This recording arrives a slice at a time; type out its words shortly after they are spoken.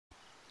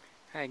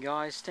Hey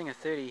guys, Stinger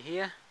 30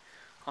 here.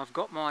 I've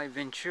got my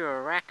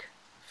Ventura Rack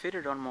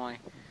fitted on my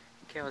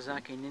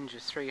Kawasaki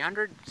Ninja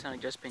 300. It's only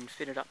just been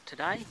fitted up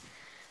today.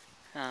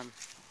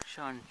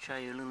 Show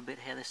you a little bit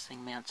how this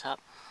thing mounts up.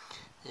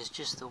 There's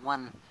just the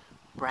one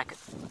bracket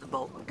with the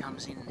bolt that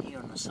comes in here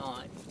on the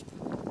side.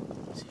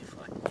 Let's see if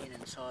I can get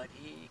inside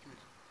here. You can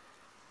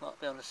might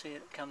be able to see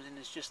it. It comes in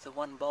as just the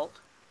one bolt.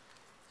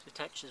 It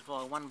attaches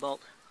via one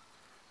bolt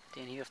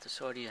down here off the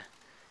side of your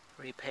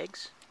rear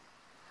pegs.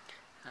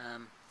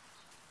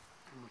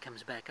 And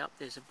comes back up.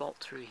 There's a bolt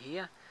through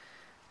here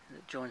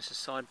that joins the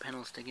side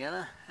panels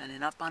together, and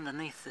then up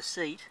underneath the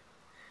seat,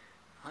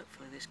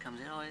 hopefully this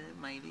comes out,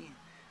 maybe,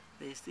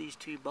 there's these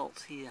two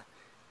bolts here.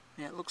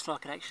 Now it looks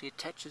like it actually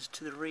attaches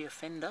to the rear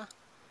fender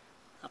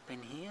up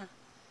in here.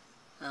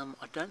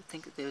 I don't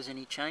think that there was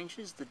any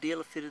changes. The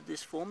dealer fitted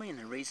this for me, and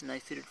the reason they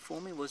fitted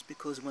for me was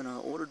because when I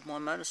ordered my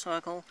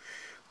motorcycle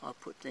I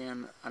put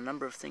down a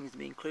number of things to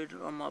be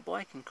included on my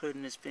bike,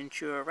 including this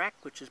Ventura Rack,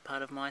 which is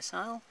part of my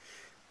sale.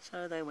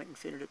 So they went and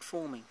fitted it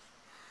for me.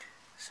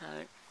 So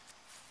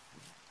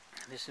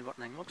this is what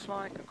the thing looks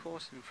like, of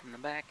course, and from the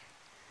back.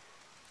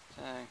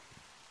 So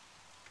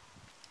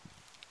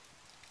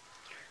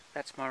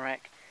that's my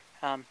rack.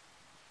 It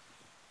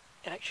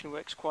actually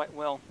works quite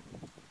well.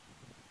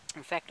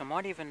 In fact, I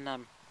might even I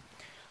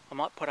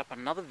might put up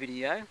another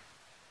video.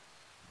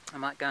 I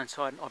might go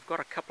inside. I've got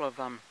a couple of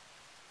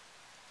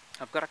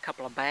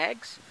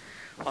bags.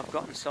 I've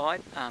got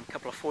inside a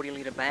couple of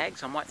 40-litre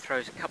bags. I might throw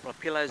a couple of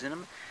pillows in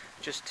them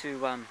just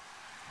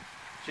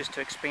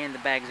to expand the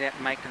bags out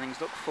and make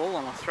things look full.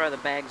 And I'll throw the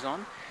bags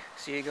on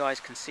so you guys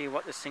can see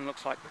what this thing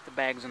looks like with the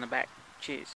bags on the back. Cheers.